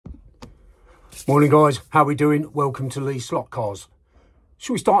Morning guys, how we doing? Welcome to Lee's Slot Cars.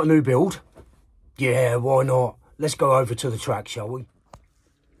 Shall we start a new build? Yeah, why not? Let's go over to the track, shall we?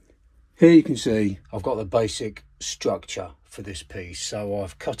 Here you can see I've got the basic structure for this piece. So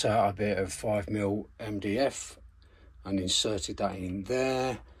I've cut out a bit of 5mm MDF and inserted that in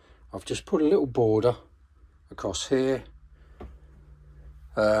there. I've just put a little border across here.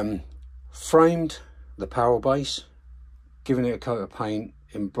 Framed the power base, giving it a coat of paint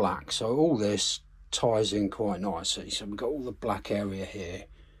in black, so all this ties in quite nicely. So we've got all the black area here.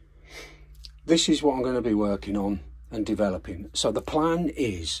 This is what I'm going to be working on and developing. So the plan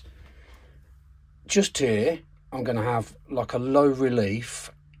is just here I'm going to have like a low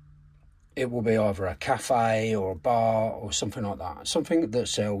relief. It will be either a cafe or a bar or something like that, something that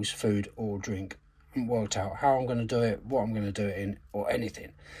sells food or drink. I haven't worked out how I'm going to do it, what I'm going to do it in, or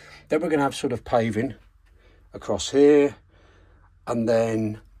anything. Then we're going to have sort of paving across here. And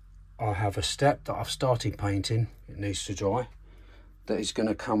then I have a step that I've started painting, it needs to dry, that is going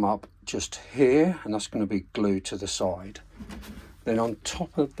to come up just here, and that's going to be glued to the side. Then on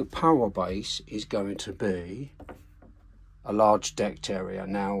top of the power base is going to be a large decked area.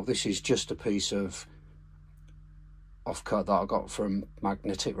 Now this is just a piece of offcut that I got from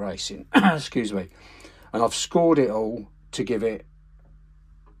Magnetic Racing, excuse me, and I've scored it all to give it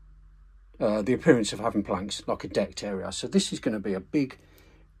the appearance of having planks, like a decked area. So this is going to be a big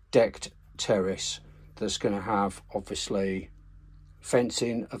decked terrace that's going to have obviously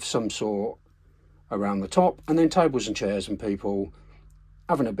fencing of some sort around the top, and then tables and chairs and people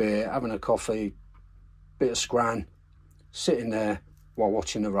having a beer, having a coffee, bit of scran, sitting there while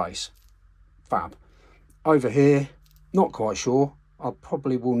watching the race. Fab. Over here, not quite sure. I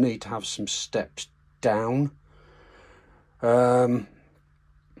probably will need to have some steps down.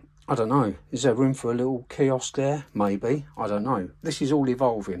 I don't know, is there room for a little kiosk there? Maybe, I don't know. This is all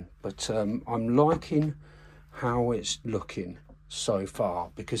evolving, but I'm liking how it's looking so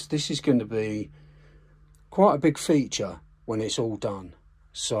far, because this is going to be quite a big feature when it's all done.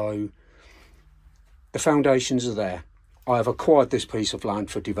 So the foundations are there. I have acquired this piece of land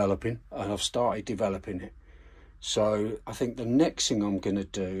for developing, and I've started developing it. So I think the next thing I'm going to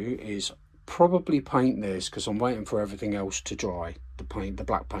do is probably paint this, because I'm waiting for everything else to dry, the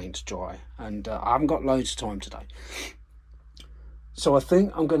black paint to dry, and I haven't got loads of time today. So I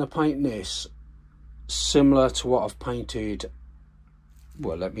think I'm going to paint this similar to what I've painted.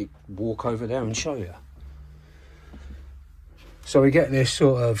 Well, let me walk over there and show you. So we get this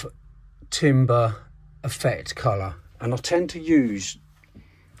sort of timber effect colour, and I tend to use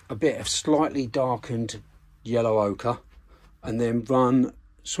a bit of slightly darkened yellow ochre and then run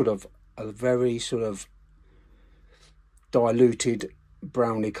sort of a very sort of diluted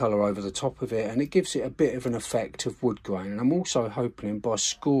browny colour over the top of it, and it gives it a bit of an effect of wood grain. And I'm also hoping by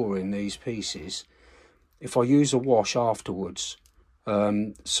scoring these pieces, if I use a wash afterwards,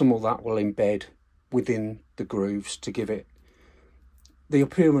 some of that will embed within the grooves to give it the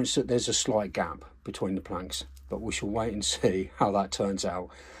appearance that there's a slight gap between the planks, but we shall wait and see how that turns out.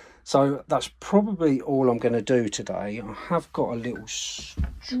 So that's probably all I'm going to do today. I have got a little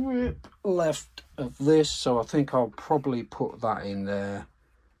strip left of this, so I think I'll probably put that in there.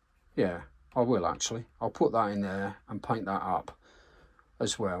 Yeah, I will actually. I'll put that in there and paint that up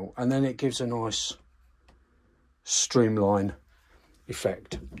as well. And then it gives a nice streamline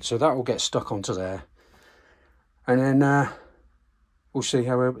effect. So that will get stuck onto there. And then we'll see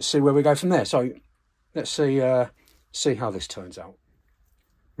where we go from there. So let's see how this turns out.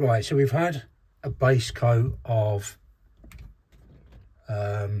 Right, so we've had a base coat of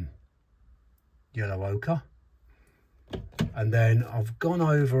yellow ochre, and then I've gone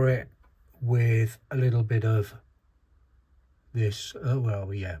over it with a little bit of this,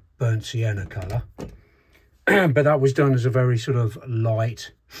 burnt sienna colour. But that was done as a very sort of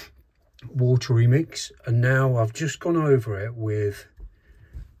light, watery mix, and now I've just gone over it with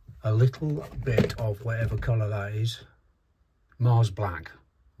a little bit of whatever colour that is, Mars Black,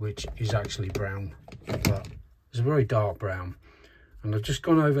 which is actually brown, but it's a very dark brown, and I've just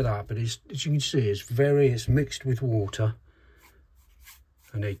gone over that. But it's, as you can see, it's mixed with water,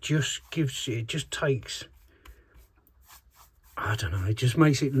 and it just takes, I don't know, it just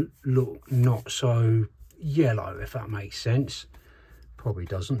makes it look not so yellow, if that makes sense. Probably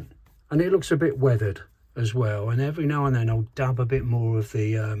doesn't. And it looks a bit weathered as well, and every now and then I'll dab a bit more of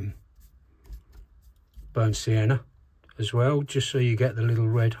the burnt sienna as well, just so you get the little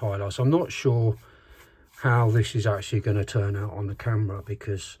red highlights. I'm not sure how this is actually going to turn out on the camera,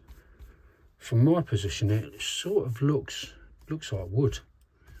 because from my position it sort of looks like wood,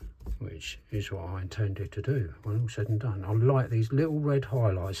 which is what I intended to do when all said and done. I like these little red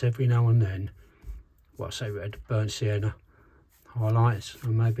highlights every now and then. Well, I say red, burnt sienna highlights,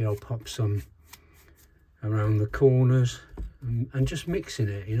 and maybe I'll pop some around the corners and just mixing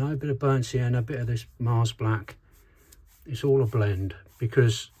it, you know, a bit of burnt sienna, a bit of this Mars black. It's all a blend,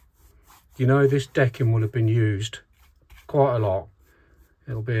 because you know this decking will have been used quite a lot.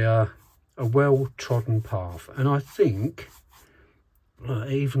 It'll be a well trodden path, and I think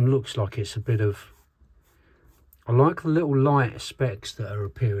it even looks like it's a bit of, I like the little light specks that are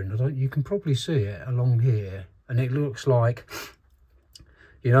appearing. You can probably see it along here, and it looks like,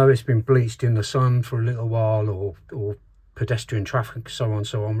 you know, it's been bleached in the sun for a little while, or pedestrian traffic, so on,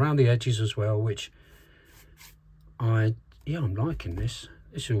 around the edges as well, which I'm liking this.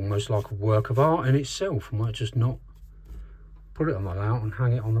 This is almost like a work of art in itself. I might just not put it on my layout and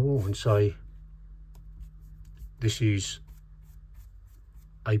hang it on the wall and say, this is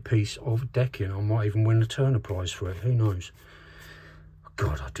a piece of decking. I might even win a Turner Prize for it, who knows.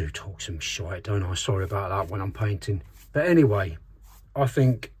 God, I do talk some shite, don't I? Sorry about that when I'm painting. But anyway, I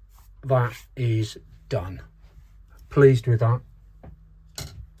think that is done. Pleased with that.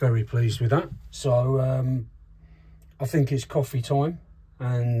 Very pleased with that. So I think it's coffee time,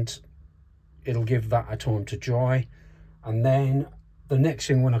 and it'll give that a time to dry. And then the next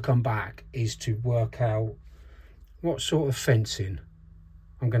thing when I come back is to work out what sort of fencing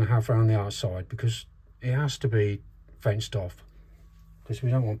I'm going to have around the outside, because it has to be fenced off, because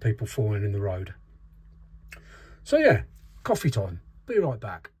we don't want people falling in the road. So yeah, coffee time. Be right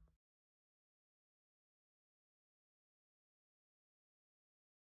back.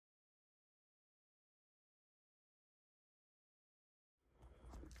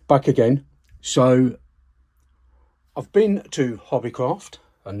 Back again. So I've been to Hobbycraft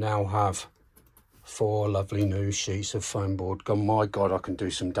and now have 4 lovely new sheets of foam board. Oh my God, I can do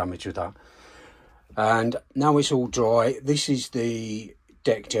some damage with that. And now it's all dry. This is the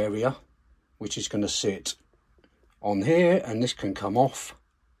decked area, which is going to sit on here, and this can come off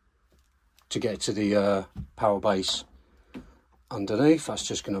to get to the power base underneath. That's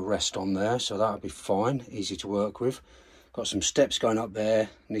just going to rest on there, so that'll be fine, easy to work with. Got some steps going up there,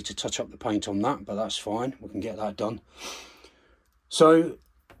 need to touch up the paint on that, but that's fine, we can get that done. So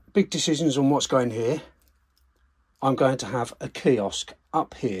big decisions on what's going here. I'm going to have a kiosk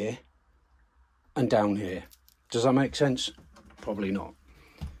up here and down here. Does that make sense? Probably not,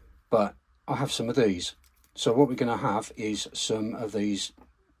 but I have some of these. So what we're going to have is some of these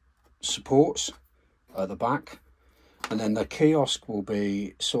supports at the back, and then the kiosk will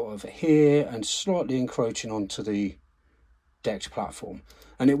be sort of here and slightly encroaching onto the decked platform,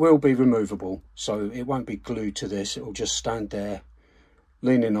 and it will be removable, so it won't be glued to this. It will just stand there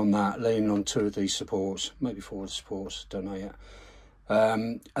leaning on that, leaning on 2 of these supports, maybe 4 of the supports, don't know yet.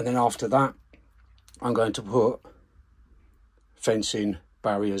 And then after that I'm going to put fencing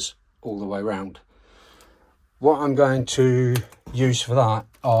barriers all the way around. What I'm going to use for that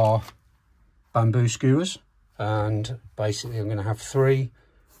are bamboo skewers, and basically I'm going to have 3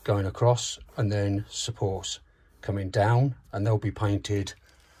 going across, and then supports coming down, and they'll be painted.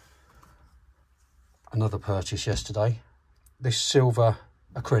 Another purchase yesterday, this silver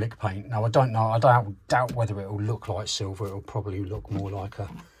acrylic paint. Now I don't know, I doubt whether it will look like silver. It will probably look more like a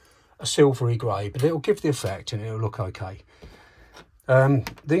silvery grey, but it'll give the effect and it'll look okay.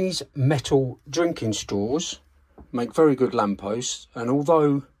 These metal drinking straws make very good lampposts, and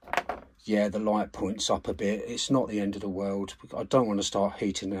although yeah, the light points up a bit, it's not the end of the world. I don't want to start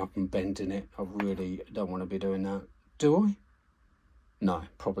heating it up and bending it. I really don't want to be doing that. Do I? No,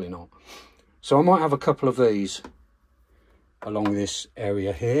 probably not. So I might have a couple of these along this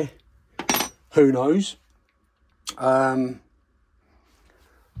area here. Who knows?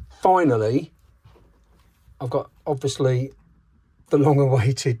 Finally, I've got obviously the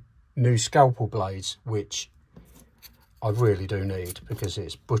long-awaited new scalpel blades, which I really do need, because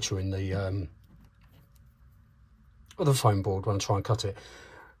it's butchering the foam board when I try and cut it.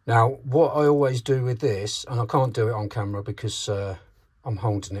 Now, what I always do with this, and I can't do it on camera because I'm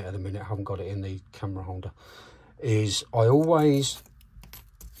holding it at the minute, I haven't got it in the camera holder, is I always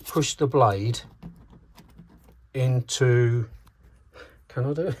push the blade into, can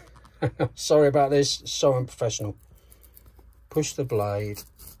I do it? Sorry about this, so unprofessional. Push the blade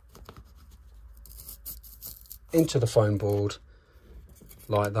into the foam board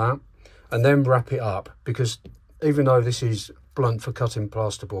like that, and then wrap it up, because even though this is blunt for cutting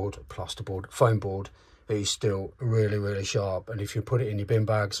foam board, it is still really sharp, and if you put it in your bin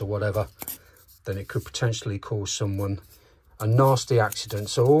bags or whatever, then it could potentially cause someone a nasty accident.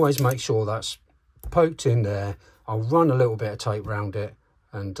 So always make sure that's poked in there. I'll run a little bit of tape around it,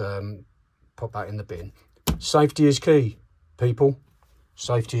 and pop that in the bin. Safety is key, people.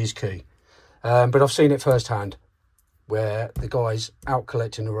 Safety is key. But I've seen it firsthand, where the guys out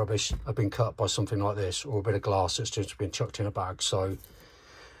collecting the rubbish have been cut by something like this, or a bit of glass that's just been chucked in a bag. So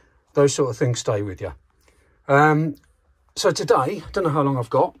those sort of things stay with you. So today, I don't know how long I've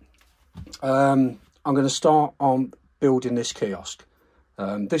got. I'm going to start on building this kiosk.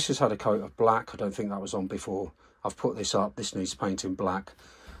 This has had a coat of black. I don't think that was on before I've put this up. This needs painting black.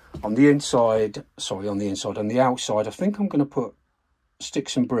 On the inside, sorry, on the outside, I think I'm going to put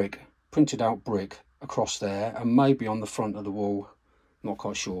sticks and brick, printed out brick, across there, and maybe on the front of the wall. Not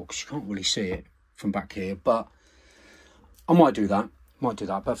quite sure because you can't really see it from back here, but I might do that.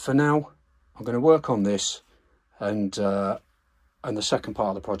 But for now, I'm going to work on this, and the second part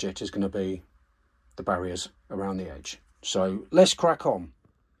of the project is going to be the barriers around the edge. So let's crack on.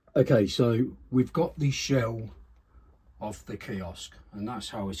 Okay, so we've got the shell of the kiosk, and that's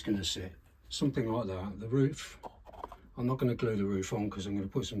how it's going to sit. Something like that. The roof, I'm not going to glue the roof on because I'm going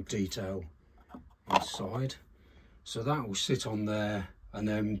to put some detail inside. So that will sit on there, and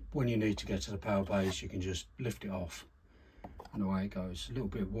then when you need to get to the power base, you can just lift it off. And away it goes. A little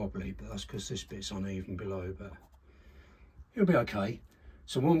bit wobbly, but that's because this bit's uneven below, but it'll be okay.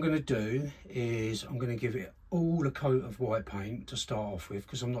 So what I'm going to do is I'm going to give it all a coat of white paint to start off with,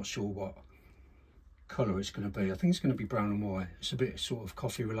 because I'm not sure what colour it's going to be. I think it's going to be brown and white. It's a bit sort of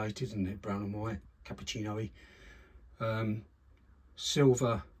coffee related, isn't it? Brown and white, cappuccino-y.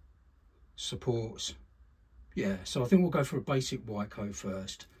 Silver supports. Yeah, so I think we'll go for a basic white coat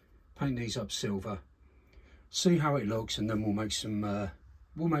first. Paint these up silver. See how it looks, and then we'll make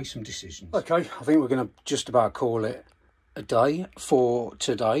some decisions. Okay, I think we're going to just about call it a day for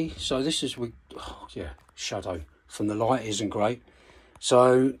today. So this is shadow from the light isn't great.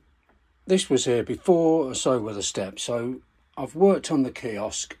 So this was here before, so were the steps. So I've worked on the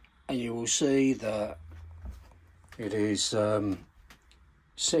kiosk, and you will see that it is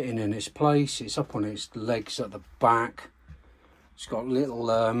sitting in its place. It's up on its legs at the back. It's got little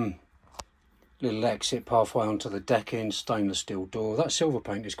exit pathway onto the decking, stainless steel door. That silver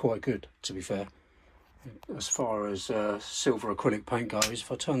paint is quite good, to be fair, as far as silver acrylic paint goes.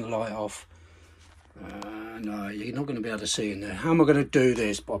 If I turn the light off, no, you're not going to be able to see in there. How am I going to do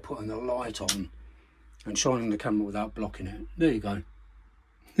this? By putting the light on and shining the camera without blocking it. There you go.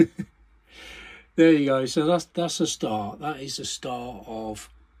 There you go. So that's a start. That is the start of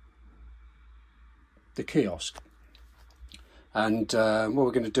the kiosk. And what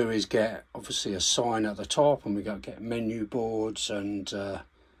we're going to do is get obviously a sign at the top, and we're going to get menu boards and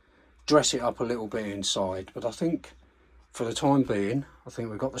dress it up a little bit inside. But I think for the time being, I think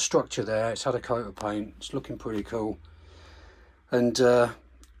we've got the structure there. It's had a coat of paint. It's looking pretty cool. And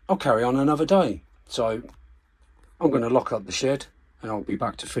I'll carry on another day. So I'm going to lock up the shed, and I'll be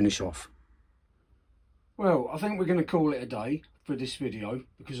back to finish off. Well, I think we're going to call it a day for this video,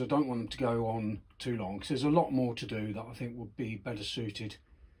 because I don't want them to go on too long, because there's a lot more to do that I think would be better suited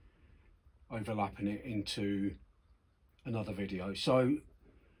overlapping it into another video. So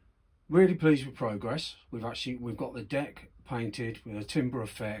really pleased with progress. We've got the deck painted with a timber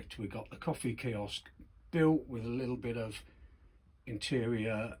effect. We've got the coffee kiosk built with a little bit of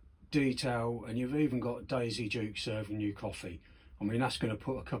interior detail, and you've even got Daisy Duke serving you coffee. I mean, that's going to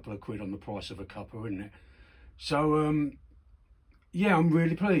put a couple of quid on the price of a cuppa, isn't it? So yeah, I'm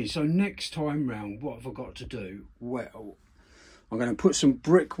really pleased. So next time round, what have I got to do? Well, I'm going to put some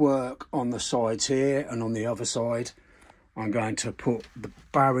brickwork on the sides here, and on the other side I'm going to put the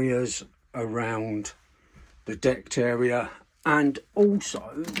barriers around the decked area. And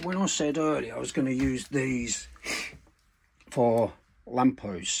also, when I said earlier I was going to use these for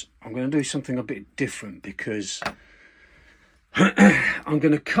lampposts, I'm going to do something a bit different, because I'm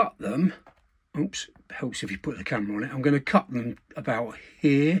going to cut them. Oops, helps if you put the camera on it. I'm going to cut them about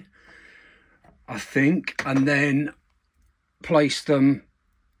here, I think, and then place them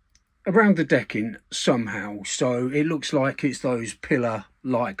around the decking somehow, so it looks like it's those pillar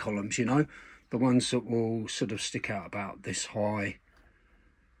light columns, you know, the ones that will sort of stick out about this high,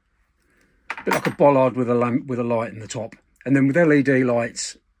 a bit like a bollard with a lamp with a light in the top, and then with LED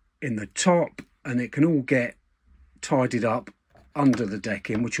lights in the top, and it can all get tidied up under the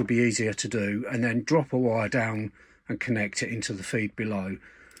decking, which will be easier to do, and then drop a wire down and connect it into the feed below.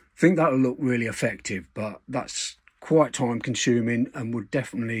 I think that'll look really effective, but that's quite time consuming and would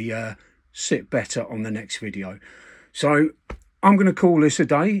definitely sit better on the next video. So I'm going to call this a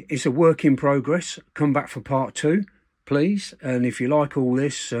day. It's a work in progress. Come back for part 2, please. And if you like all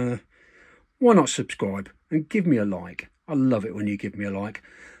this, why not subscribe and give me a like? I love it when you give me a like.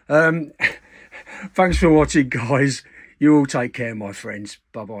 Thanks for watching, guys. You all take care, my friends.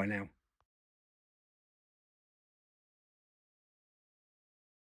 Bye-bye now.